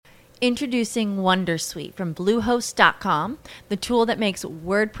Introducing Wondersuite from Bluehost.com, the tool that makes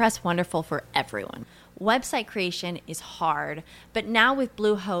WordPress wonderful for everyone. Website creation is hard, but now with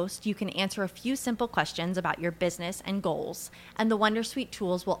Bluehost, you can answer a few simple questions about your business and goals, and the Wondersuite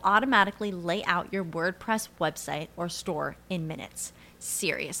tools will automatically lay out your WordPress website or store in minutes.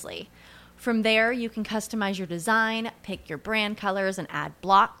 Seriously. From there, you can customize your design, pick your brand colors, and add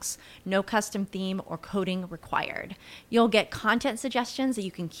blocks. No custom theme or coding required. You'll get content suggestions that you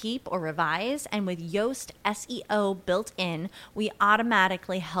can keep or revise, and with Yoast SEO built in, we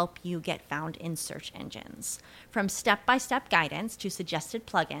automatically help you get found in search engines. From step-by-step guidance to suggested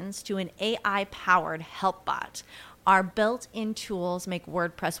plugins to an AI-powered help bot, our built-in tools make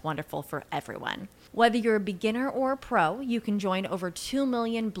WordPress wonderful for everyone. Whether you're a beginner or a pro, you can join over 2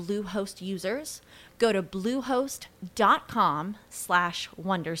 million Bluehost users. Go to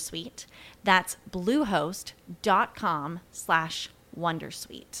bluehost.com/wondersuite. That's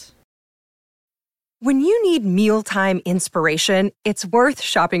bluehost.com/wondersuite. When you need mealtime inspiration, it's worth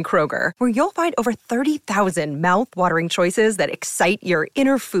shopping Kroger, where you'll find over 30,000 mouth-watering choices that excite your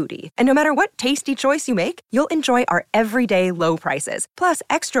inner foodie. And no matter what tasty choice you make, you'll enjoy our everyday low prices, plus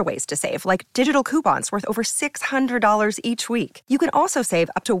extra ways to save, like digital coupons worth over $600 each week. You can also save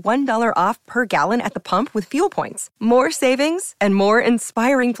up to $1 off per gallon at the pump with fuel points. More savings and more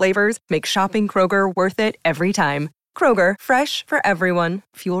inspiring flavors make shopping Kroger worth it every time. Kroger, fresh for everyone.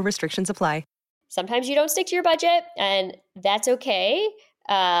 Fuel restrictions apply. Sometimes you don't stick to your budget, and that's okay.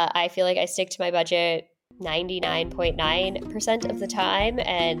 I feel like I stick to my budget 99.9% of the time,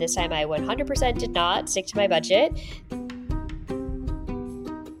 and this time I 100% did not stick to my budget.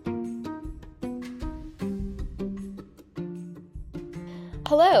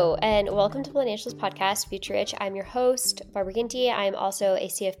 Hello, and welcome to Financials Podcast, Future Rich. I'm your host, Barbara Ginty. I'm also a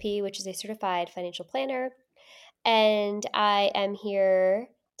CFP, which is a certified financial planner, and I am here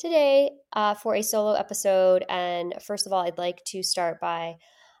today for a solo episode. And first of all, I'd like to start by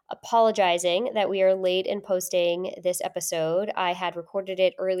apologizing that we are late in posting this episode. I had recorded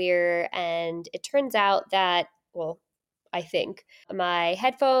it earlier, and it turns out that, well, I think my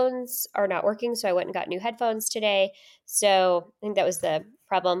headphones are not working, so I went and got new headphones today. So I think that was the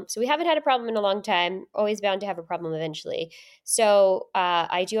problem. So we haven't had a problem in a long time, always bound to have a problem eventually. So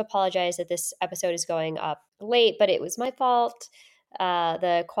I do apologize that this episode is going up late, but it was my fault.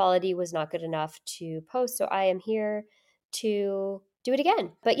 The quality was not good enough to post, so I am here to do it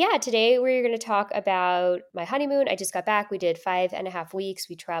again. But yeah, today we're going to talk about my honeymoon. I just got back. We did 5.5 weeks.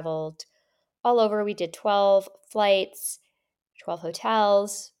 We traveled all over. We did 12 flights, 12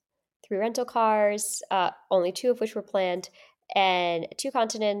 hotels, 3 rental cars, only 2 of which were planned, and 2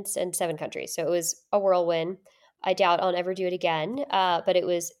 continents and 7 countries. So it was a whirlwind. I doubt I'll ever do it again, but it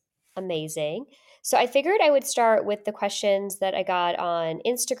was amazing. So I figured I would start with the questions that I got on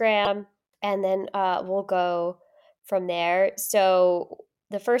Instagram, and then we'll go from there. So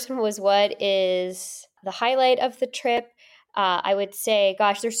the first one was, what is the highlight of the trip? I would say,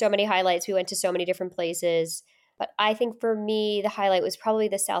 gosh, there's so many highlights. We went to so many different places. But I think for me, the highlight was probably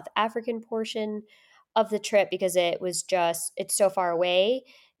the South African portion of the trip, because it's so far away.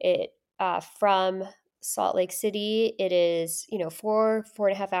 From Salt Lake City, it is,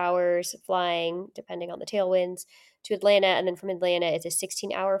 4.5 hours flying, depending on the tailwinds, to Atlanta. And then from Atlanta, it's a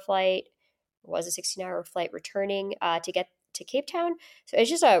 16-hour flight, was a 16-hour flight returning to get to Cape Town. So it's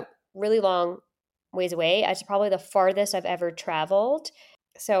just a really long ways away. It's probably the farthest I've ever traveled.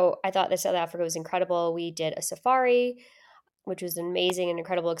 So I thought that South Africa was incredible. We did a safari, which was an amazing and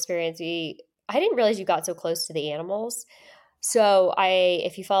incredible experience. I didn't realize you got so close to the animals. So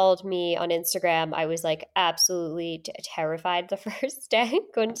if you followed me on Instagram, I was like absolutely terrified the first day,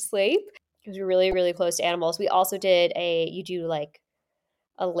 couldn't sleep, because we were really, really close to animals. We also did you do like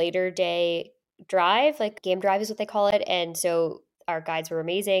a later day drive, like game drive is what they call it. And so our guides were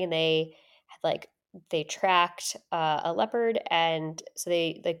amazing, and they tracked a leopard. And so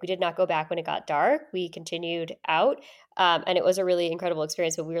we did not go back when it got dark. We continued out. And it was a really incredible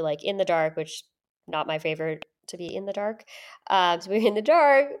experience, but we were like in the dark, which not my favorite to be in the dark. So we were in the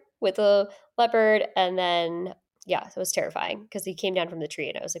dark with a leopard, and then, so it was terrifying because he came down from the tree,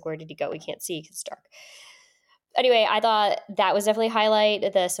 and I was like, where did he go? We can't see because it's dark. Anyway, I thought that was definitely a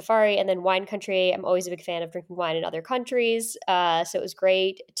highlight, the safari. And then wine country. I'm always a big fan of drinking wine in other countries. So it was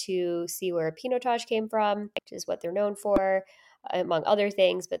great to see where Pinotage came from, which is what they're known for, among other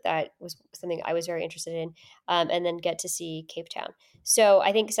things. But that was something I was very interested in. And then get to see Cape Town. So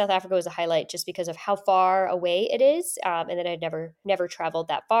I think South Africa was a highlight just because of how far away it is. And then I'd never traveled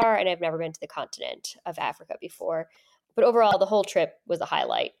that far, and I've never been to the continent of Africa before. But overall, the whole trip was a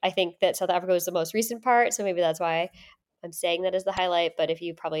highlight. I think that South Africa was the most recent part, so maybe that's why I'm saying that as the highlight, but if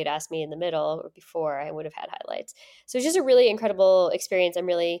you probably had asked me in the middle or before, I would have had highlights. So it's just a really incredible experience. I'm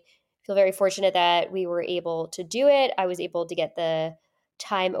really feel very fortunate that we were able to do it. I was able to get the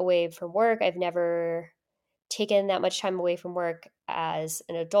time away from work. I've never taken that much time away from work as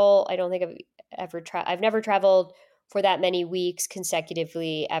an adult. I don't think I've never traveled for that many weeks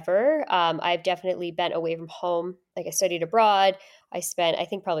consecutively ever. I've definitely been away from home. Like I studied abroad. I spent, I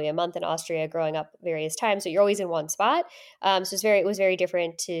think, probably a month in Austria growing up various times. So you're always in one spot. So it was very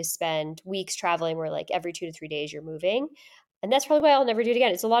different to spend weeks traveling where like every 2 to 3 days you're moving. And that's probably why I'll never do it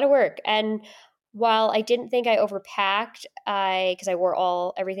again. It's a lot of work. And while I didn't think I overpacked, because I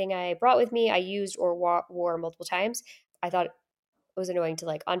wore everything I brought with me, I used or wore multiple times. I thought it was annoying to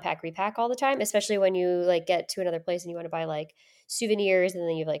like unpack, repack all the time, especially when you like get to another place and you want to buy like souvenirs and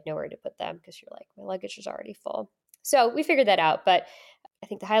then you have like nowhere to put them because you're like, my luggage is already full. So we figured that out. But I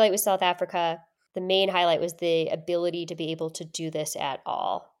think the highlight was South Africa. The main highlight was the ability to be able to do this at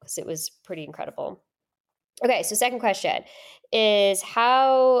all because it was pretty incredible. Okay, so second question is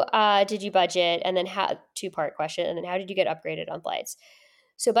how did you budget? And then two-part question, and then how did you get upgraded on flights?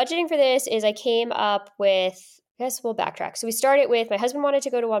 So budgeting for this is I came up with, I guess we'll backtrack. So we started with my husband wanted to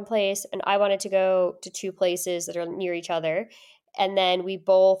go to one place and I wanted to go to two places that are near each other. And then we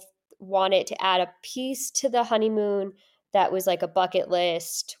both wanted to add a piece to the honeymoon that was like a bucket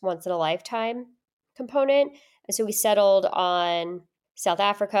list, once in a lifetime component. And so we settled on South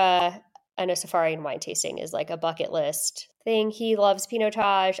Africa, and a safari and wine tasting is like a bucket list thing. He loves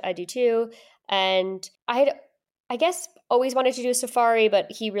Pinotage. I do too. And I guess always wanted to do a safari, but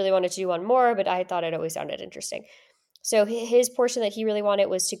he really wanted to do one more, but I thought it always sounded interesting. So his portion that he really wanted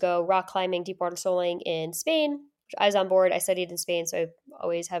was to go rock climbing, deep water soling in Spain, which I was on board. I studied in Spain, so I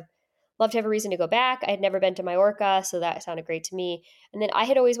always have loved to have a reason to go back. I had never been to Majorca, so that sounded great to me. And then I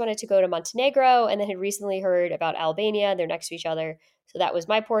had always wanted to go to Montenegro and then had recently heard about Albania. They're next to each other. So that was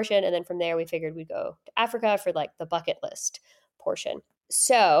my portion. And then from there, we figured we'd go to Africa for like the bucket list portion.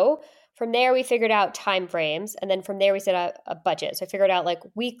 So from there, we figured out time frames. And then from there, we set out a budget. So I figured out like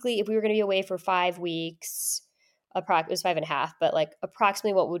weekly, if we were going to be away for 5 weeks, it was 5.5, but like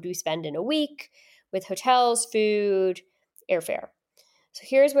approximately what would we spend in a week with hotels, food, airfare. So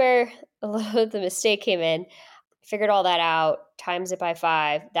here's where a little of the mistake came in. Figured all that out, times it by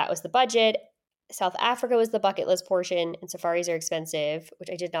 5. That was the budget. South Africa was the bucket list portion, and safaris are expensive, which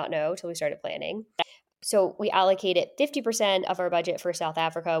I did not know until we started planning. So we allocated 50% of our budget for South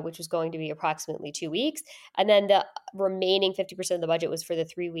Africa, which was going to be approximately 2 weeks. And then the remaining 50% of the budget was for the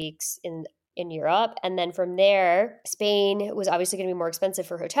 3 weeks in Europe. And then from there, Spain was obviously going to be more expensive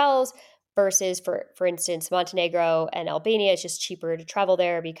for hotels versus, for instance, Montenegro and Albania. It's just cheaper to travel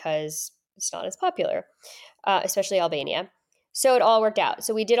there because it's not as popular, especially Albania. So it all worked out.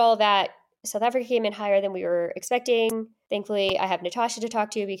 So we did all of that. South Africa came in higher than we were expecting. Thankfully, I have Natasha to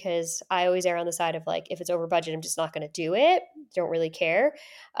talk to because I always err on the side of like, if it's over budget, I'm just not going to do it. Don't really care.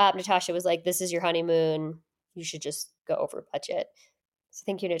 Natasha was like, this is your honeymoon. You should just go over budget. So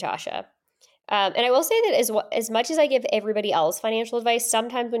thank you, Natasha. And I will say that as much as I give everybody else financial advice,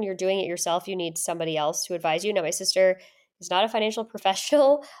 sometimes when you're doing it yourself, you need somebody else to advise you. Now, my sister is not a financial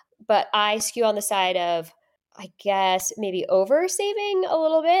professional, but I skew on the side of, I guess, maybe over saving a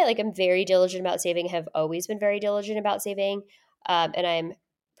little bit. Like I'm very diligent about saving, have always been very diligent about saving. And I'm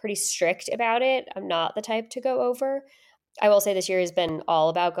pretty strict about it. I'm not the type to go over. I will say this year has been all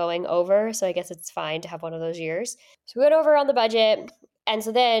about going over. So I guess it's fine to have one of those years. So we went over on the budget. And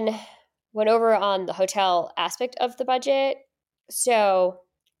so then went over on the hotel aspect of the budget. So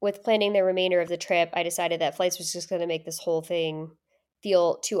with planning the remainder of the trip, I decided that flights was just going to make this whole thing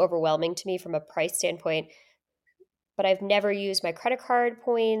feel too overwhelming to me from a price standpoint. But I've never used my credit card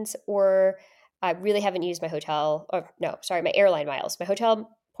points, or I really haven't used my my airline miles. My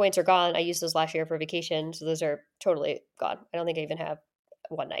hotel points are gone. I used those last year for vacation, so those are totally gone. I don't think I even have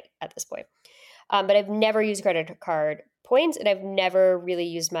one night at this point. But I've never used credit card points, and I've never really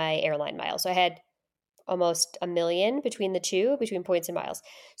used my airline miles. So I had almost $1 million between the two, between points and miles.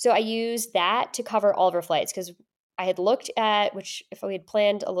 So I used that to cover all of our flights because I had looked at, which if we had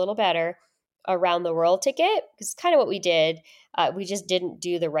planned a little better, around the world ticket, because it's kind of what we did. We just didn't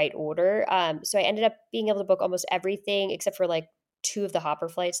do the right order. So I ended up being able to book almost everything except for like 2 of the hopper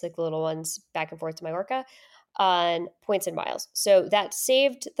flights, like the little ones back and forth to Majorca, on points and miles. So that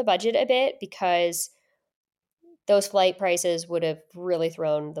saved the budget a bit because those flight prices would have really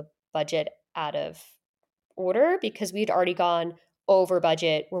thrown the budget out of order because we'd already gone over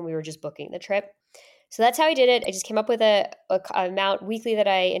budget when we were just booking the trip. So that's how I did it. I just came up with a amount weekly that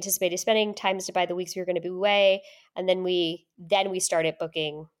I anticipated spending, times it by the weeks we were going to be away, and then we started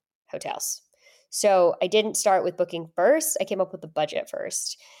booking hotels. So I didn't start with booking first. I came up with the budget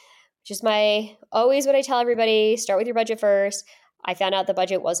first, which is always what I tell everybody, start with your budget first. I found out the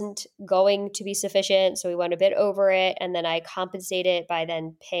budget wasn't going to be sufficient, so we went a bit over it, and then I compensated by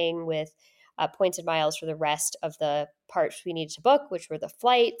then paying with points and miles for the rest of the parts we needed to book, which were the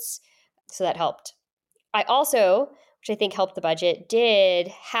flights. So that helped. I also, which I think helped the budget, did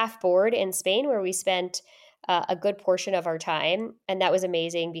half board in Spain, where we spent a good portion of our time, and that was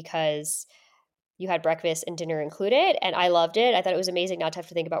amazing because you had breakfast and dinner included, and I loved it. I thought it was amazing not to have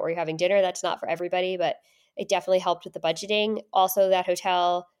to think about where you're having dinner. That's not for everybody, but it definitely helped with the budgeting. Also, that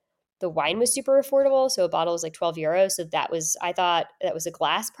hotel, the wine was super affordable. So a bottle was like 12 euros. So I thought that was a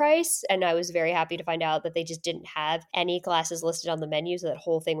glass price. And I was very happy to find out that they just didn't have any glasses listed on the menu. So that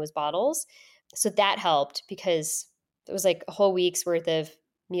whole thing was bottles. So that helped because it was like a whole week's worth of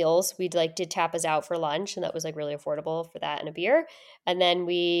meals. We did tapas out for lunch, and that was like really affordable for that and a beer. And then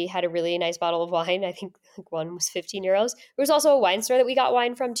we had a really nice bottle of wine. I think like one was 15 euros. There was also a wine store that we got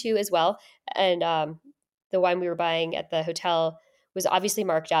wine from too as well. And the wine we were buying at the hotel was obviously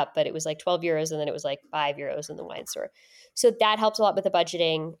marked up, but it was like 12 euros and then it was like 5 euros in the wine store. So that helps a lot with the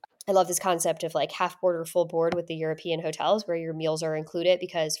budgeting. I love this concept of like half board or full board with the European hotels where your meals are included,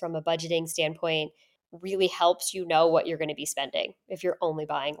 because from a budgeting standpoint, really helps you know what you're going to be spending if you're only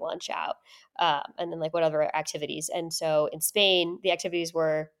buying lunch out. And then like what other activities. And so in Spain, the activities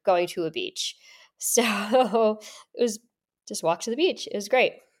were going to a beach. So it was just walk to the beach. It was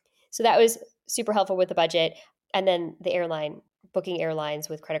great. So that was super helpful with the budget. And then the booking airlines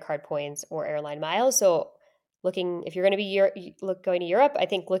with credit card points or airline miles. So if you're going to be going to Europe, I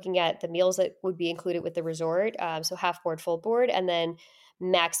think looking at the meals that would be included with the resort, so half board, full board, and then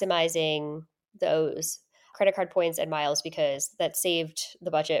maximizing those credit card points and miles, because that saved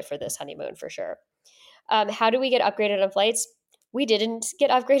the budget for this honeymoon for sure. How do we get upgraded on flights? We didn't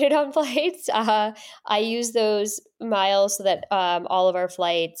get upgraded on flights. I used those miles so that all of our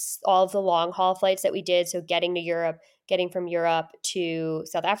flights, all of the long haul flights that we did, so getting from Europe to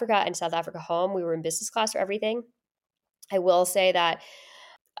South Africa and South Africa home, we were in business class for everything. I will say that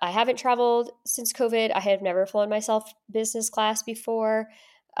I haven't traveled since COVID. I have never flown myself business class before.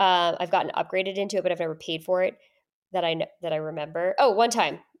 I've gotten upgraded into it, but I've never paid for it that I remember. Oh, one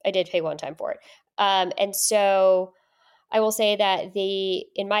time. I did pay one time for it. And so I will say that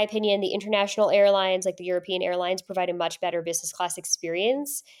in my opinion, the international airlines, like the European airlines, provide a much better business class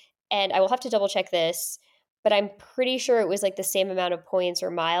experience. And I will have to double check this, but I'm pretty sure it was like the same amount of points or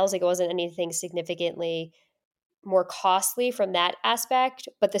miles. Like it wasn't anything significantly more costly from that aspect,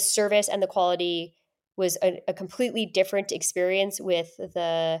 but the service and the quality was a completely different experience with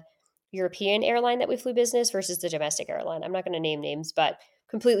the European airline that we flew business versus the domestic airline. I'm not going to name names, but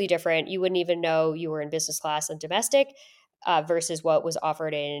completely different. You wouldn't even know you were in business class and domestic versus what was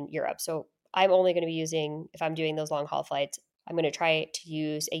offered in Europe. So I'm only going to be using, if I'm doing those long haul flights, I'm going to try to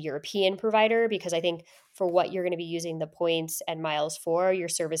use a European provider, because I think for what you're going to be using the points and miles for, your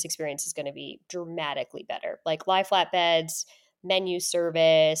service experience is going to be dramatically better. Like lie flat beds, menu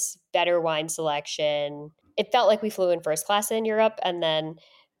service, better wine selection. It felt like we flew in first class in Europe. And then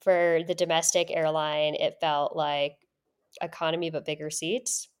for the domestic airline, it felt like economy but bigger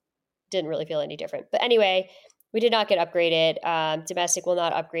seats. Didn't really feel any different. But anyway, we did not get upgraded. Domestic will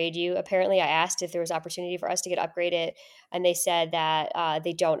not upgrade you. Apparently, I asked if there was opportunity for us to get upgraded, and they said that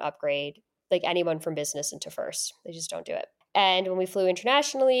they don't upgrade like anyone from business into first. They just don't do it. And when we flew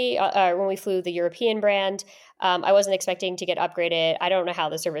internationally, when we flew the European brand, I wasn't expecting to get upgraded. I don't know how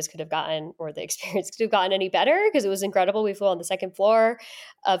the service could have gotten, or the experience could have gotten any better, because it was incredible. We flew on the second floor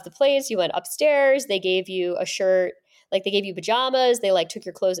of the place. You went upstairs. They gave you a shirt. Like they gave you pajamas. They like took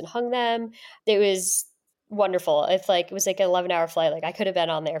your clothes and hung them. It was wonderful. It was like an 11-hour flight. Like I could have been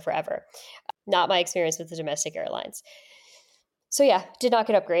on there forever. Not my experience with the domestic airlines. So yeah, did not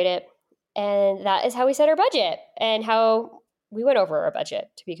get upgraded. And that is how we set our budget and how we went over our budget,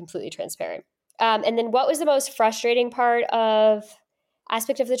 to be completely transparent. And then what was the most frustrating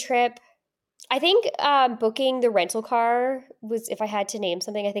aspect of the trip? I think booking the rental car was, if I had to name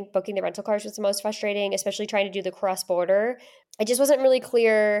something, I think booking the rental cars was the most frustrating, especially trying to do the cross-border. It just wasn't really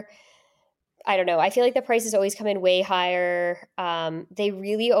clear. I don't know. I feel like the prices always come in way higher. They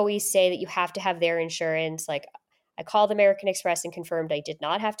really always say that you have to have their insurance. Like I called American Express and confirmed I did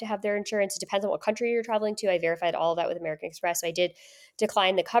not have to have their insurance. It depends on what country you're traveling to. I verified all of that with American Express. So I did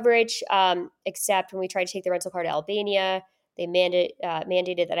decline the coverage, except when we tried to take the rental car to Albania. They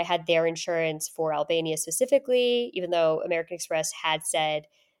mandated that I had their insurance for Albania specifically, even though American Express had said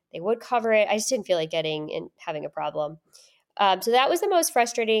they would cover it. I just didn't feel like getting and having a problem. So that was the most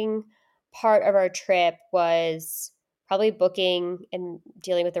frustrating part of our trip, was probably booking and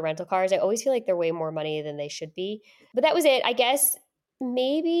dealing with the rental cars. I always feel like they're way more money than they should be. But that was it. I guess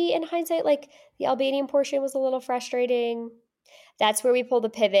maybe in hindsight, like the Albanian portion was a little frustrating. That's where we pulled the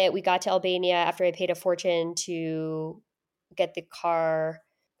pivot. We got to Albania after I paid a fortune to get the car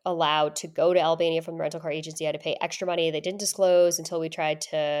allowed to go to Albania from the rental car agency. I had to pay extra money. They didn't disclose until when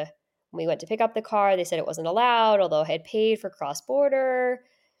we went to pick up the car. They said it wasn't allowed, although I had paid for cross-border.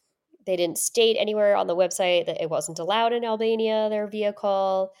 They didn't state anywhere on the website that it wasn't allowed in Albania, their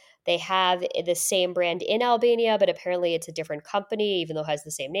vehicle. They have the same brand in Albania, but apparently it's a different company, even though it has the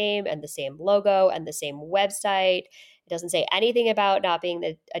same name and the same logo and the same website. It doesn't say anything about not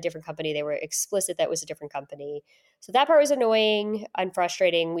being a different company. They were explicit that it was a different company. So that part was annoying and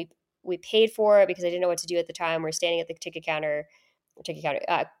frustrating. We paid for it because I didn't know what to do at the time. We're standing at the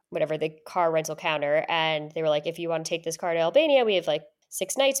the car rental counter. And they were like, if you want to take this car to Albania, we have like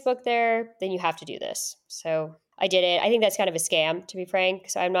 6 nights booked there, then you have to do this. So I did it. I think that's kind of a scam, to be frank.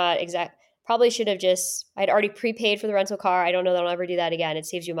 So I'm not probably should have I'd already prepaid for the rental car. I don't know that I'll ever do that again. It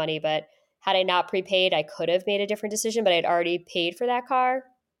saves you money, but had I not prepaid, I could have made a different decision, but I'd already paid for that car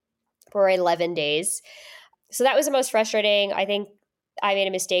for 11 days. So that was the most frustrating. I think I made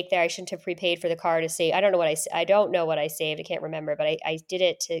a mistake there. I shouldn't have prepaid for the car to save. I don't know what I saved. I can't remember, but I did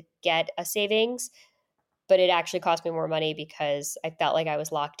it to get a savings, but it actually cost me more money because I felt like I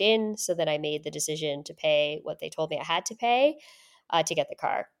was locked in. So then I made the decision to pay what they told me I had to pay to get the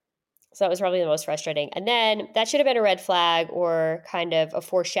car. So that was probably the most frustrating. And then that should have been a red flag or kind of a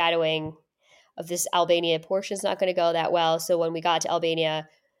foreshadowing of this Albania portion is not going to go that well. So when we got to Albania,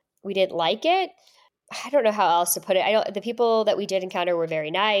 we didn't like it. I don't know how else to put it. The people that we did encounter were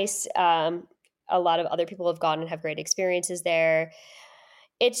very nice. A lot of other people have gone and have great experiences there.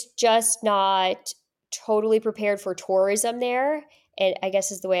 It's just not totally prepared for tourism there, and I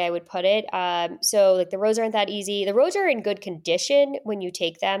guess is the way I would put it. So like the roads aren't that easy. The roads are in good condition when you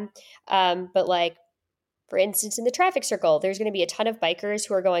take them, but like for instance, in the traffic circle, there's going to be a ton of bikers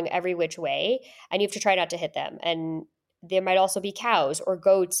who are going every which way, and you have to try not to hit them. And there might also be cows or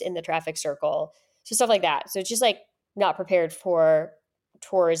goats in the traffic circle, so stuff like that. So it's just like not prepared for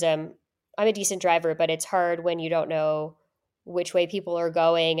tourism. I'm a decent driver, but it's hard when you don't know which way people are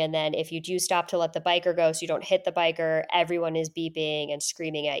going. And then if you do stop to let the biker go so you don't hit the biker, everyone is beeping and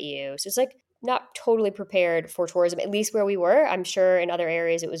screaming at you. So it's like not totally prepared for tourism, at least where we were. I'm sure in other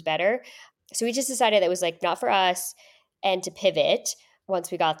areas it was better. So we just decided that was like not for us and to pivot once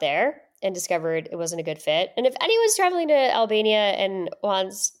we got there and discovered it wasn't a good fit. And if anyone's traveling to Albania and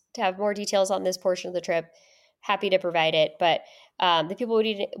wants to have more details on this portion of the trip, happy to provide it. But the people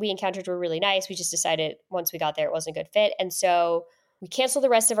we encountered were really nice. We just decided once we got there, it wasn't a good fit. And so we canceled the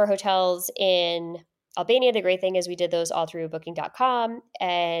rest of our hotels in Albania. The great thing is we did those all through booking.com,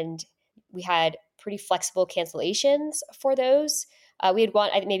 and we had pretty flexible cancellations for those. We had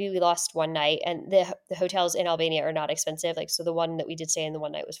maybe we lost one night, and the hotels in Albania are not expensive. Like, so the one that we did stay in the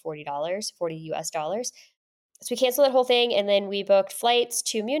one night was $40 US dollars. So we canceled that whole thing, and then we booked flights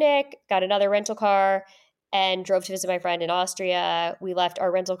to Munich, got another rental car, and drove to visit my friend in Austria. We left our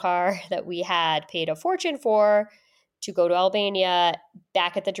rental car that we had paid a fortune for to go to Albania,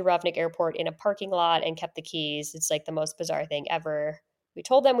 back at the Dubrovnik airport in a parking lot, and kept the keys. It's like the most bizarre thing ever. We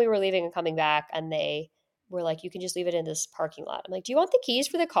told them we were leaving and coming back, and they were like, you can just leave it in this parking lot. I'm like, do you want the keys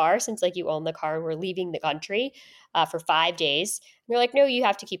for the car since like you own the car and we're leaving the country for 5 days? And they're like, no, you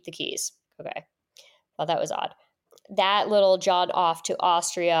have to keep the keys. Okay. Thought that was odd. That little jaunt off to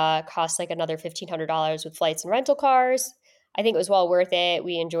Austria cost like another $1,500 with flights and rental cars. I think it was well worth it.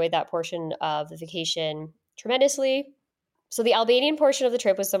 We enjoyed that portion of the vacation tremendously. So the Albanian portion of the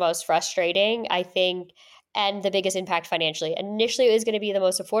trip was the most frustrating, I think, and the biggest impact financially. Initially, it was going to be the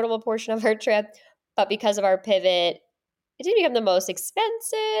most affordable portion of our trip, but because of our pivot, it didn't become the most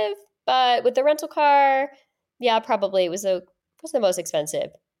expensive. But with the rental car, yeah, probably it was the most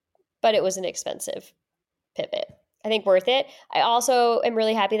expensive, but it was an expensive pivot. I think worth it. I also am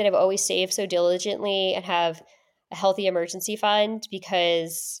really happy that I've always saved so diligently and have a healthy emergency fund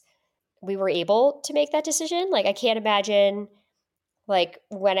because we were able to make that decision. Like, I can't imagine like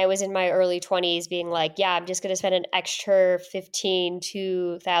when I was in my early 20s being like, yeah, I'm just going to spend an extra $15,000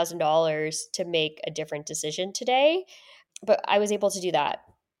 to $1,000 to make a different decision today. But I was able to do that,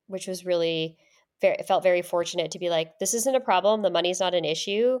 which was really it felt very fortunate to be like, this isn't a problem. The money's not an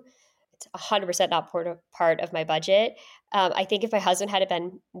issue. It's 100% not part of my budget. I think if my husband had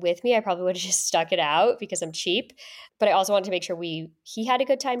been with me, I probably would have just stuck it out because I'm cheap. But I also wanted to make sure he had a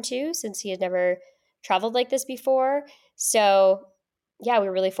good time too, since he had never traveled like this before. So yeah, we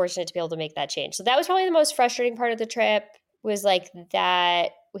were really fortunate to be able to make that change. So that was probably the most frustrating part of the trip, was like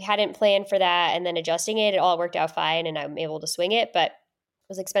that we hadn't planned for that, and then adjusting it all worked out fine, and I'm able to swing it, but it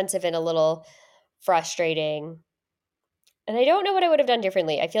was expensive and a little frustrating. And I don't know what I would have done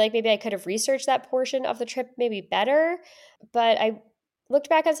differently. I feel like maybe I could have researched that portion of the trip maybe better, but I looked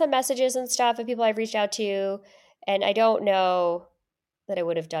back on some messages and stuff of people I've reached out to, and I don't know that I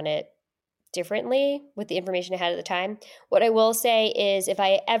would have done it differently with the information I had at the time. What I will say is if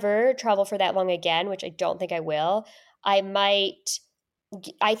I ever travel for that long again, which I don't think I will, I might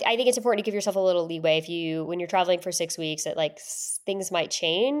I think it's important to give yourself a little leeway if you when you're traveling for 6 weeks that like things might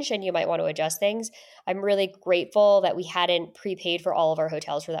change and you might want to adjust things. I'm really grateful that we hadn't prepaid for all of our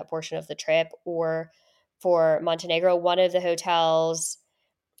hotels for that portion of the trip or for Montenegro. One of the hotels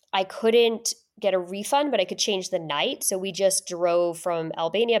I couldn't get a refund, but I could change the night. So we just drove from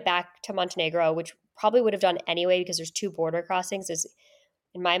Albania back to Montenegro, which probably would have done anyway because there's 2 border crossings.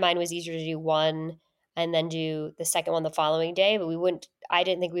 In my mind, it was easier to do one and then do the second one the following day. But I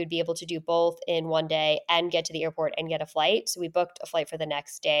didn't think we would be able to do both in one day and get to the airport and get a flight. So we booked a flight for the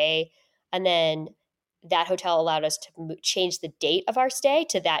next day. And then that hotel allowed us to change the date of our stay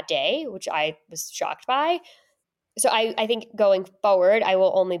to that day, which I was shocked by. So I think going forward, I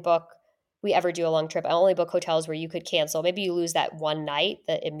will only book, we ever do a long trip, I'll only book hotels where you could cancel. Maybe you lose that one night,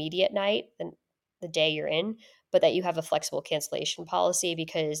 the immediate night, and the day you're in, but that you have a flexible cancellation policy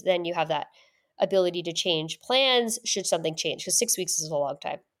because then you have that ability to change plans should something change because 6 weeks is a long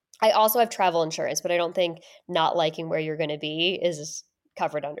time. I also have travel insurance, but I don't think not liking where you're going to be is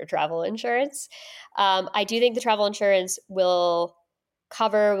covered under travel insurance. I do think the travel insurance will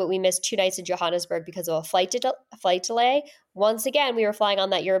cover what we missed 2 nights in Johannesburg because of a flight delay. Once again, we were flying on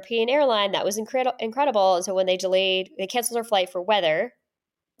that European airline. That was incredible. And so when they canceled our flight for weather.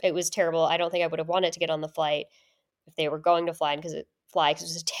 It was terrible. I don't think I would have wanted to get on the flight if they were going to fly because it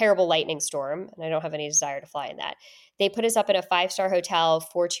was a terrible lightning storm, and I don't have any desire to fly in that. They put us up in a 5-star hotel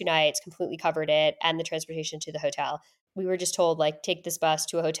for 2 nights, completely covered it, and the transportation to the hotel. We were just told, like, take this bus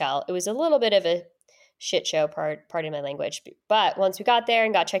to a hotel. It was a little bit of a shit show, pardon my language. But once we got there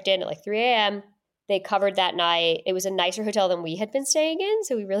and got checked in at like 3 a.m., they covered that night. It was a nicer hotel than we had been staying in,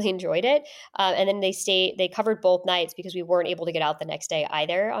 so we really enjoyed it. And then they covered both nights because we weren't able to get out the next day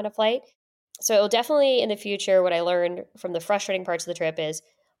either on a flight. So it will definitely in the future, what I learned from the frustrating parts of the trip is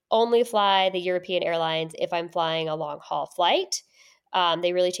only fly the European airlines if I'm flying a long haul flight.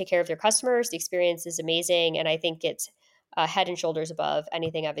 They really take care of their customers. The experience is amazing, and I think it's head and shoulders above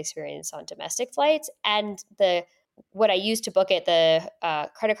anything I've experienced on domestic flights. And what I used to book it, the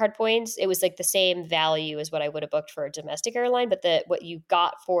credit card points, it was like the same value as what I would have booked for a domestic airline, but what you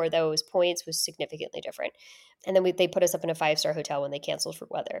got for those points was significantly different. And then they put us up in a 5-star hotel when they canceled for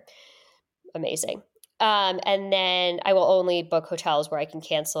weather. Amazing. And then I will only book hotels where I can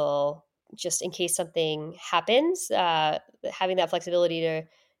cancel just in case something happens. Having that flexibility to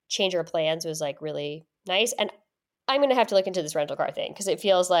change our plans was like really nice. And I'm going to have to look into this rental car thing because it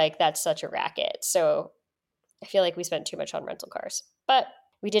feels like that's such a racket. So I feel like we spent too much on rental cars. But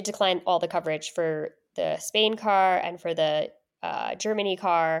we did decline all the coverage for the Spain car and for the Germany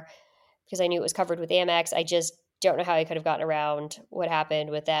car because I knew it was covered with Amex. I just don't know how I could have gotten around what happened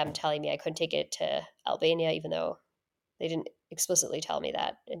with them telling me I couldn't take it to Albania, even though they didn't explicitly tell me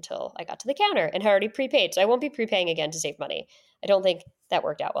that until I got to the counter and had already prepaid. So I won't be prepaying again to save money. I don't think that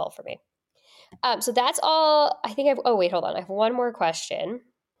worked out well for me. So that's all. I think oh, wait, hold on. I have one more question.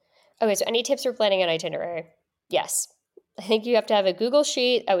 Okay, so any tips for planning an itinerary? Yes. I think you have to have a Google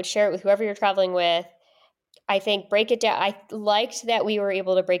Sheet. I would share it with whoever you're traveling with. I think break it down. I liked that we were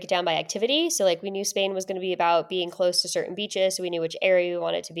able to break it down by activity. So like we knew Spain was going to be about being close to certain beaches. So we knew which area we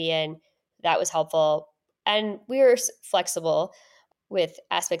wanted to be in. That was helpful. And we were flexible with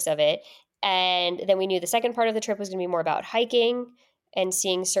aspects of it. And then we knew the second part of the trip was going to be more about hiking and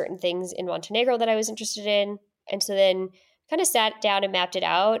seeing certain things in Montenegro that I was interested in. And so then kind of sat down and mapped it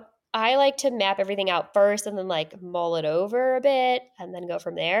out. I like to map everything out first and then like mull it over a bit and then go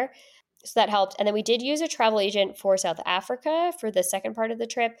from there. So that helped. And then we did use a travel agent for South Africa for the second part of the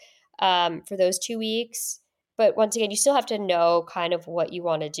trip for those 2 weeks. But once again, you still have to know kind of what you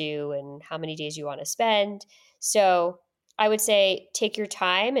want to do and how many days you want to spend. So I would say take your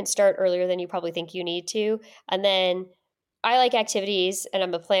time and start earlier than you probably think you need to. And then I like activities and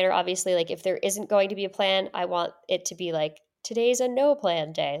I'm a planner, obviously. Like if there isn't going to be a plan, I want it to be like today's a no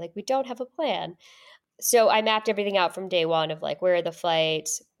plan day. Like we don't have a plan. So I mapped everything out from day one of like where are the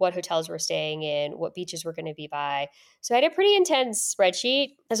flights, what hotels we're staying in, what beaches we're going to be by. So I had a pretty intense spreadsheet.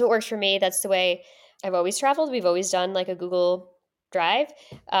 That's what works for me. That's the way I've always traveled. We've always done like a Google Drive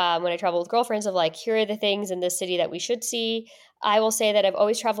when I travel with girlfriends of like, here are the things in this city that we should see. I will say that I've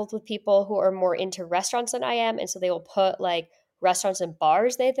always traveled with people who are more into restaurants than I am. And so they will put like restaurants and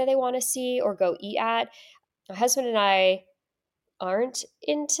bars that they want to see or go eat at. My husband and I aren't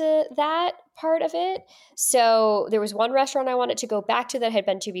into that part of it. So there was one restaurant I wanted to go back to that I had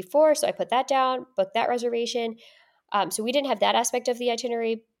been to before. So I put that down, booked that reservation. So we didn't have that aspect of the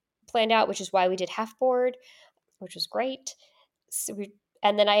itinerary planned out, which is why we did half board, which was great.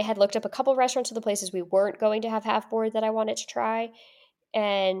 And then I had looked up a couple restaurants of the places we weren't going to have half board that I wanted to try,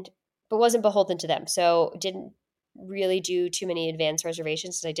 but wasn't beholden to them. So didn't really do too many advanced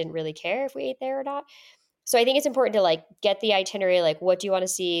reservations because I didn't really care if we ate there or not. So I think it's important to like get the itinerary, like what do you want to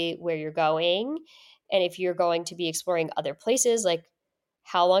see, where you're going, and if you're going to be exploring other places, like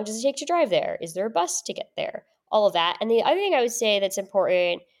how long does it take to drive there? Is there a bus to get there? All of that. And the other thing I would say that's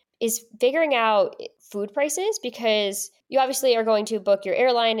important is figuring out food prices, because you obviously are going to book your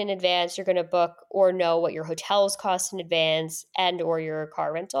airline in advance. You're going to book or know what your hotels cost in advance and or your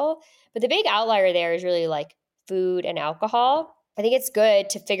car rental. But the big outlier there is really like food and alcohol. I think it's good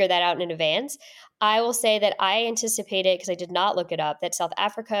to figure that out in advance. I will say that I anticipated, because I did not look it up, that South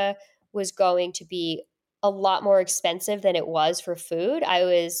Africa was going to be a lot more expensive than it was for food. I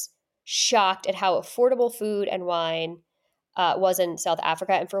was shocked at how affordable food and wine was in South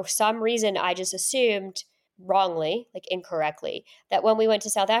Africa. And for some reason, I just assumed wrongly, like incorrectly, that when we went to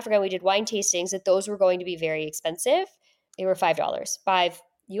South Africa and we did wine tastings, that those were going to be very expensive. They were $5, $5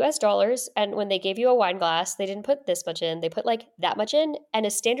 US. And when they gave you a wine glass, they didn't put this much in. They put like that much in. And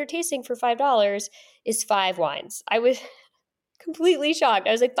a standard tasting for $5 is 5 wines. I was completely shocked.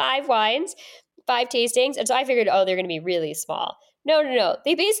 I was like, 5 wines, 5 tastings. And so I figured, oh, they're going to be really small. No.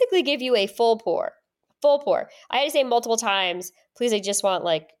 They basically give you a full pour. Full pour. I had to say multiple times, please, I just want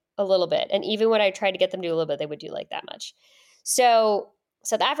like a little bit. And even when I tried to get them to do a little bit, they would do like that much. So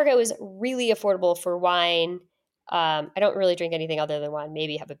South Africa was really affordable for wine. I don't really drink anything other than wine,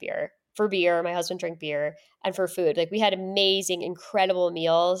 maybe have a beer. For beer, my husband drank beer. And for food, like we had amazing, incredible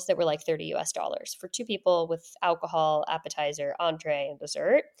meals that were like $30 for 2 people with alcohol, appetizer, entree, and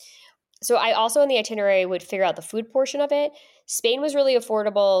dessert. So I also in the itinerary would figure out the food portion of it. Spain was really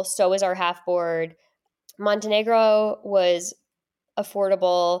affordable. So was our half board. Montenegro was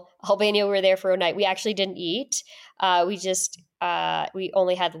affordable. Albania, we were there for a night. We actually didn't eat. We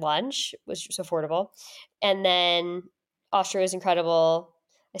only had lunch, which was affordable. And then Austria was incredible.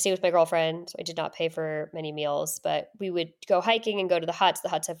 I stayed with my girlfriend, so I did not pay for many meals, but we would go hiking and go to the huts. The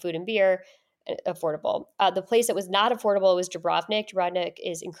huts have food and beer, affordable. The place that was not affordable was Dubrovnik. Dubrovnik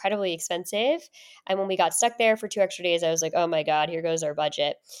is incredibly expensive. And when we got stuck there for 2 extra days, I was like, oh my God, here goes our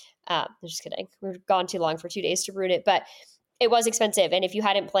budget. I'm just kidding. We were gone too long for 2 days to ruin it, but it was expensive. And if you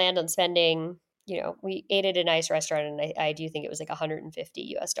hadn't planned on spending, we ate at a nice restaurant, and I do think it was like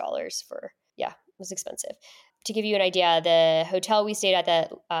 $150 for, it was expensive. To give you an idea, the hotel we stayed at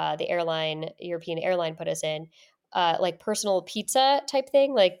that the European airline put us in, like personal pizza type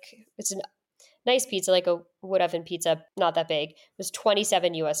thing, like it's a nice pizza, like a wood oven pizza, not that big, was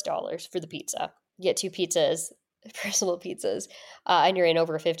 $27 for the pizza. You get 2 pizzas, personal pizzas, and you're in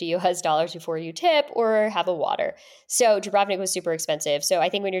over $50 before you tip or have a water. So Dubrovnik was super expensive. So I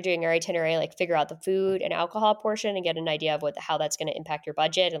think when you're doing your itinerary, like figure out the food and alcohol portion and get an idea of how that's going to impact your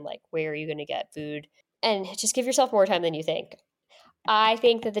budget and like where are you going to get food, and just give yourself more time than you think. I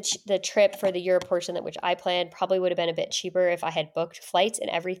think that the trip for the Europe portion which I planned probably would have been a bit cheaper if I had booked flights and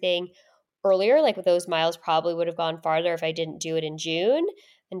everything earlier. Like with those miles probably would have gone farther if I didn't do it in June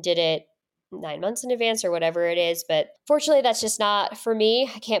and did it 9 months in advance or whatever it is. But fortunately, that's just not for me.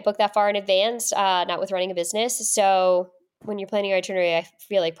 I can't book that far in advance, not with running a business. So when you're planning your itinerary, I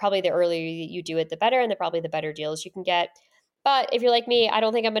feel like probably the earlier you do it, the better, and probably the better deals you can get. But if you're like me, I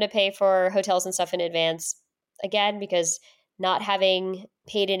don't think I'm going to pay for hotels and stuff in advance again, because not having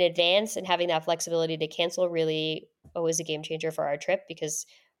paid in advance and having that flexibility to cancel really was a game changer for our trip, because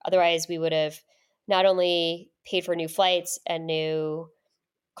otherwise we would have not only paid for new flights and new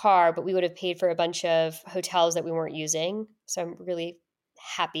car, but we would have paid for a bunch of hotels that we weren't using. So I'm really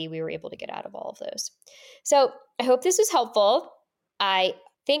happy we were able to get out of all of those. So I hope this was helpful. I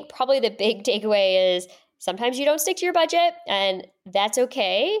think probably the big takeaway is sometimes you don't stick to your budget, and that's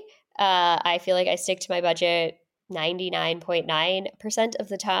okay. I feel like I stick to my budget 99.9% of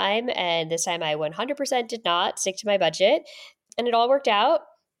the time. And this time I 100% did not stick to my budget, and it all worked out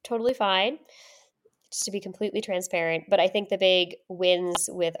totally fine, just to be completely transparent. But I think the big wins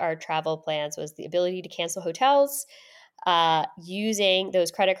with our travel plans was the ability to cancel hotels, using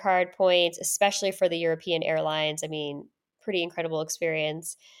those credit card points, especially for the European airlines. I mean, pretty incredible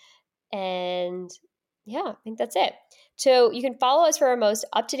experience. And I think that's it. So you can follow us for our most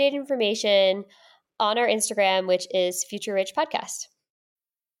up-to-date information on our Instagram, which is Future Rich Podcast.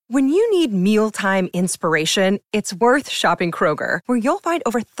 When you need mealtime inspiration, it's worth shopping Kroger, where you'll find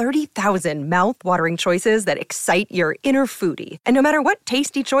over 30,000 mouth-watering choices that excite your inner foodie. And no matter what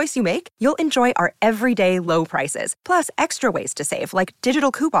tasty choice you make, you'll enjoy our everyday low prices, plus extra ways to save, like digital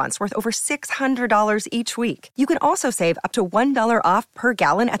coupons worth over $600 each week. You can also save up to $1 off per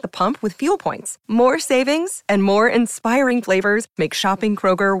gallon at the pump with fuel points. More savings and more inspiring flavors make shopping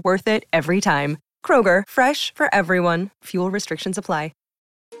Kroger worth it every time. Kroger, fresh for everyone. Fuel restrictions apply.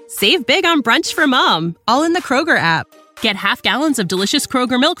 Save big on brunch for mom, all in the Kroger app. Get half gallons of delicious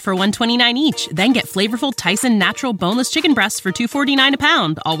Kroger milk for $1.29 each. Then get flavorful Tyson natural boneless chicken breasts for $2.49 a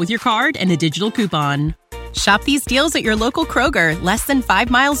pound, all with your card and a digital coupon. Shop these deals at your local Kroger, less than 5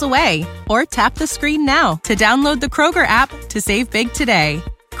 miles away. Or tap the screen now to download the Kroger app to save big today.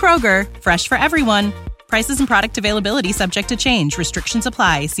 Kroger, fresh for everyone. Prices and product availability subject to change. Restrictions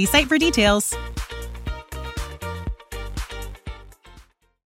apply. See site for details.